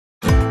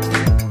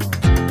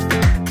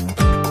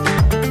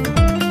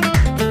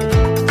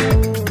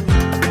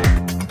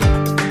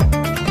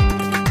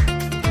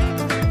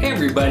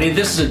everybody,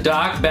 this is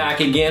Doc back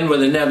again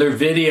with another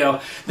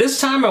video.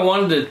 This time I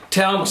wanted to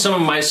tell some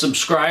of my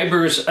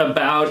subscribers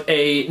about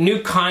a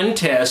new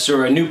contest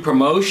or a new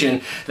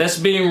promotion that's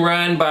being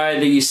run by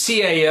the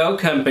CAO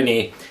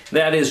company,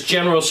 that is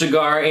General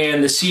Cigar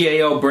and the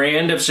CAO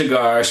brand of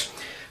cigars.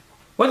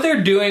 What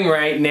they're doing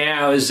right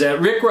now is that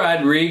Rick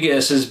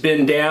Rodriguez has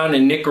been down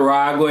in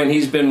Nicaragua and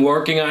he's been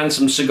working on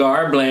some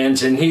cigar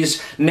blends, and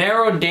he's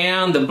narrowed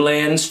down the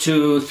blends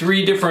to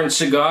 3 different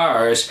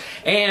cigars,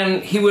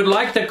 and he would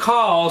like to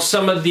call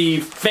some of the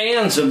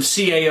fans of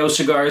CAO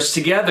cigars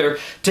together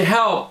to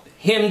help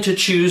him to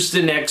choose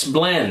the next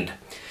blend.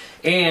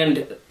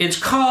 And it's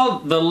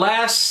called the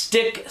Last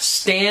Stick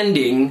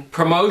Standing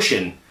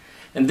promotion.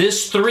 And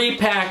this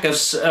 3-pack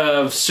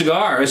of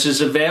cigars is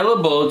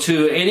available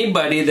to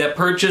anybody that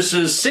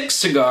purchases 6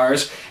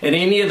 cigars at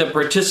any of the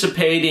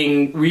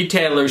participating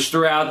retailers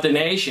throughout the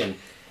nation.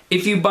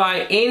 If you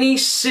buy any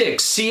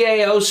 6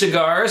 CAO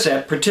cigars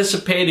at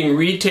participating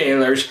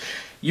retailers,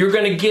 you're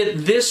going to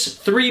get this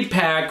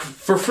 3-pack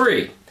for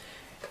free.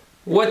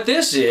 What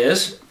this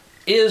is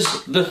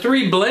the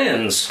 3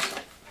 blends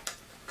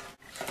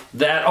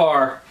that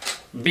are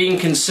being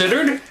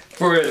considered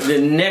for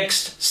the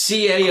next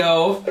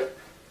CAO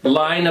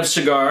line of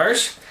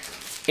cigars,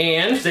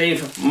 and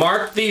they've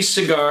marked these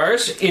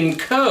cigars in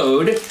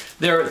code.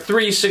 There are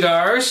 3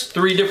 cigars,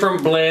 3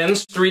 different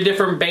blends, 3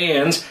 different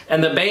bands,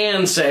 and the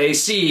bands say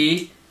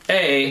C,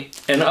 A,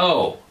 and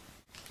O.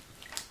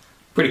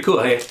 Pretty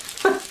cool, hey?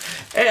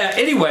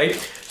 Anyway,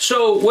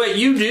 so what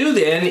you do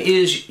then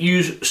is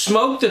you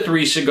smoke the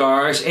 3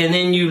 cigars and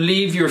then you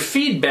leave your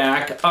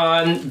feedback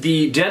on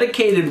the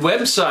dedicated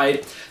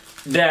website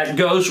that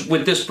goes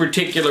with this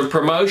particular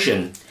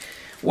promotion.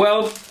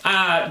 Well,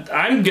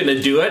 I'm going to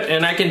do it,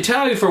 and I can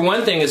tell you for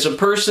one thing, as a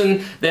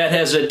person that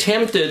has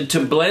attempted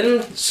to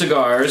blend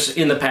cigars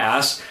in the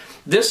past,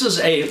 this is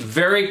a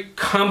very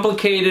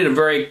complicated, a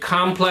very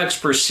complex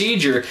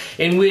procedure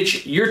in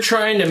which you're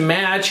trying to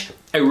match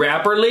a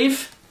wrapper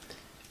leaf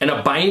and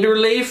a binder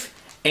leaf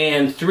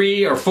and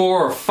 3 or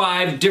 4 or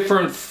 5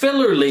 different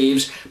filler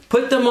leaves,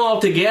 put them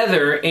all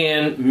together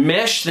and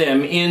mesh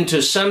them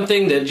into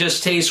something that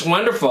just tastes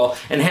wonderful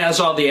and has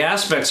all the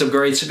aspects of a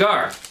great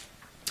cigar.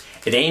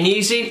 It ain't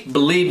easy,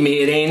 believe me,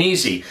 it ain't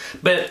easy.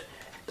 But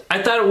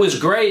I thought it was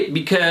great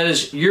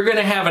because you're going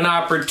to have an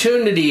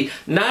opportunity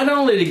not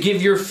only to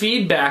give your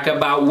feedback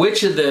about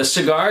which of the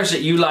cigars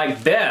that you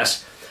like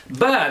best,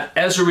 but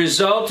as a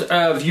result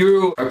of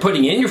you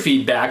putting in your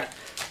feedback,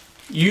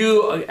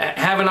 you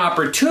have an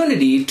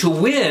opportunity to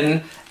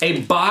win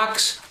a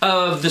box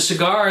of the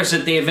cigars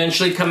that they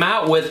eventually come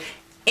out with,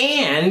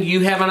 and you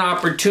have an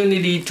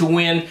opportunity to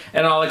win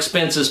an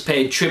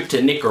all-expenses-paid trip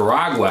to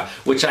Nicaragua,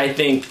 which I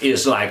think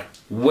is like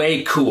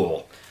way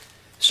cool.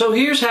 So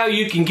here's how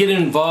you can get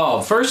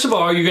involved. First of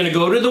all, you're going to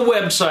go to the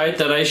website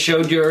that I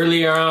showed you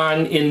earlier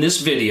on in this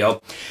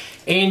video,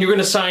 and you're going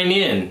to sign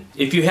in.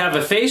 If you have a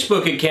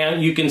Facebook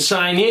account, you can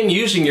sign in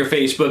using your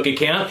Facebook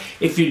account.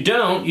 If you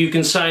don't, you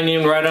can sign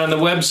in right on the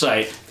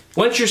website.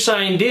 Once you're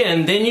signed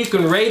in, then you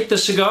can rate the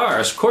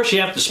cigars. Of course,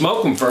 you have to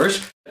smoke them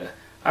first.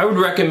 I would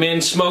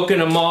recommend smoking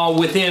them all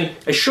within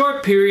a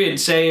short period,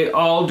 say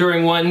all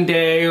during one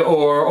day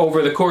or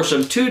over the course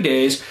of 2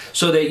 days,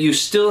 so that you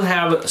still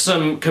have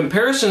some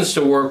comparisons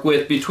to work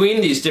with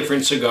between these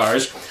different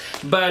cigars.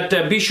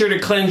 But be sure to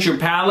cleanse your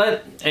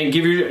palate and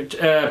give your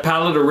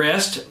palate a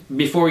rest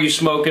before you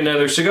smoke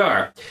another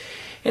cigar.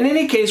 In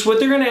any case, what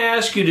they're going to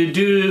ask you to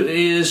do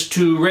is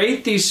to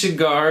rate these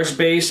cigars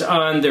based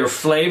on their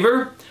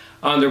flavor,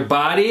 on their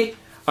body,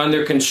 on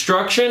their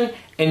construction,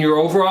 and your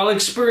overall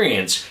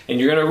experience. And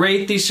you're going to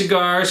rate these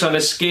cigars on a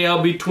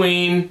scale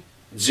between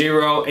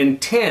 0 and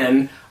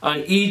 10 on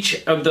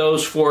each of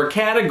those 4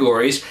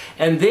 categories.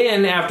 And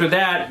then after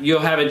that, you'll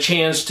have a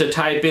chance to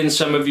type in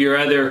some of your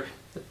other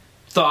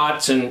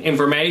thoughts and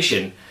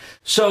information.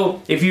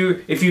 So if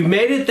you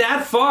made it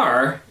that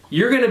far,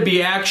 you're going to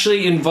be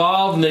actually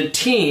involved in the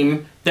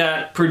team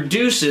that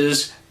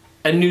produces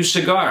a new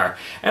cigar.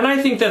 And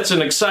I think that's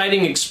an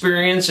exciting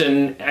experience,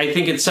 and I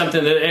think it's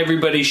something that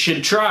everybody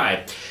should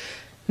try.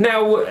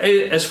 Now,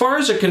 as far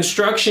as the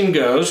construction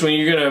goes, when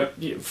you're going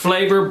to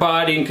flavor,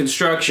 body, and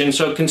construction,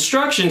 so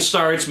construction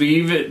starts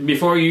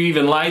before you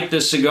even light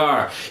the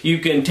cigar. You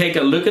can take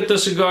a look at the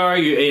cigar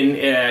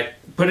and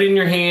put it in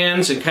your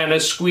hands and kind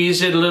of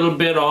squeeze it a little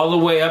bit all the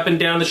way up and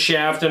down the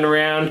shaft and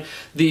around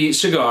the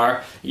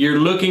cigar. You're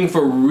looking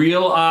for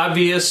real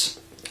obvious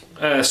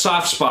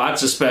soft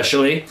spots,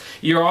 especially.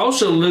 You're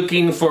also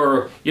looking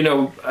for,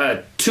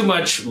 too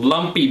much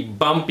lumpy,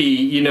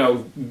 bumpy,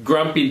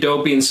 grumpy,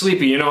 dopey, and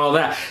sleepy, all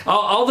that.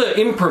 All the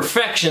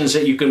imperfections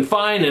that you can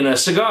find in a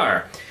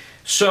cigar.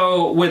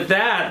 So with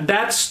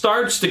that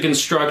starts the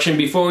construction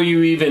before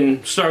you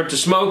even start to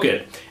smoke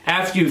it.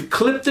 After you've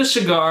clipped the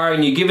cigar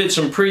and you give it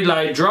some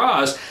pre-light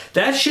draws,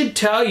 that should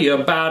tell you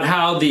about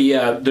how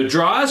the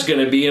draw is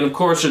going to be, and of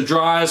course the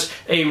draw is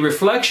a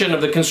reflection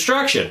of the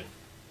construction.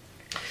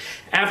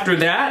 After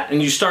that,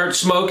 and you start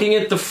smoking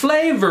it, the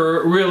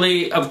flavor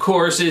really, of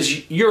course,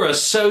 is your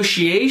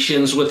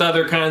associations with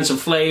other kinds of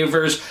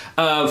flavors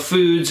of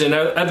foods and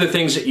other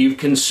things that you've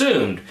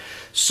consumed.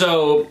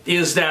 So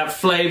is that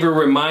flavor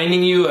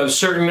reminding you of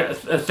certain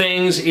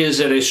things? Is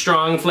it a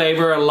strong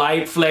flavor, a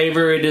light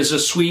flavor? It is a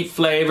sweet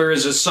flavor?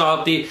 Is it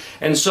salty?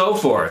 And so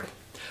forth.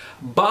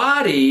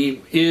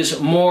 Body is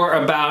more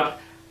about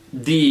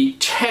the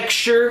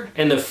texture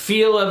and the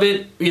feel of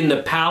it in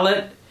the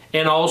palate,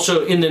 and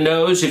also in the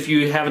nose if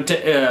you have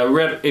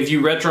if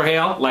you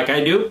retrohale like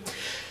I do.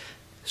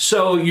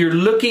 So you're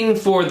looking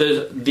for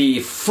the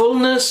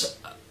fullness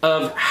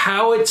of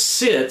how it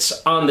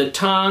sits on the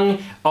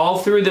tongue, all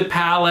through the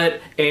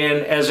palate, and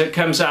as it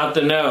comes out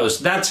the nose.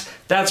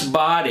 That's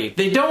body.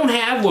 They don't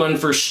have one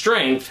for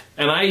strength,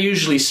 and I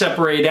usually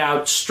separate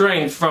out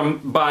strength from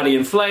body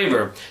and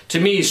flavor. To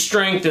me,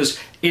 strength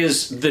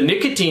is the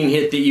nicotine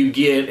hit that you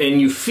get,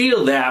 and you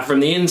feel that from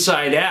the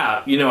inside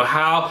out. You know,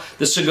 how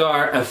the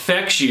cigar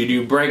affects you. Do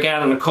you break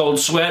out in a cold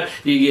sweat?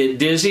 Do you get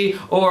dizzy?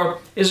 Or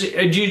do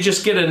you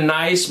just get a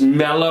nice,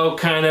 mellow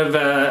kind of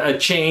a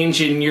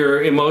change in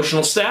your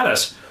emotional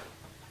status?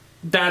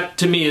 That,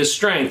 to me, is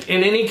strength.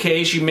 In any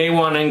case, you may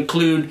want to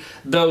include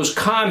those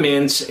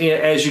comments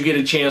as you get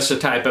a chance to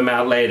type them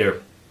out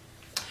later.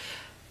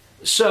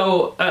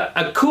 So,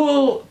 a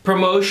cool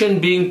promotion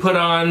being put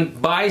on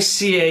by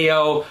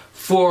CAO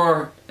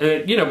for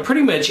you know,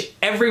 pretty much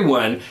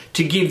everyone,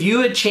 to give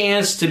you a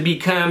chance to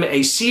become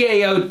a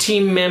CAO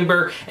team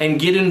member and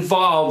get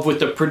involved with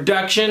the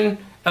production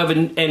of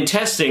and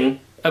testing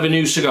of a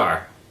new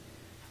cigar.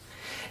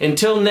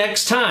 Until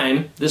next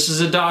time, this is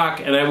a Doc,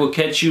 and I will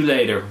catch you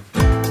later.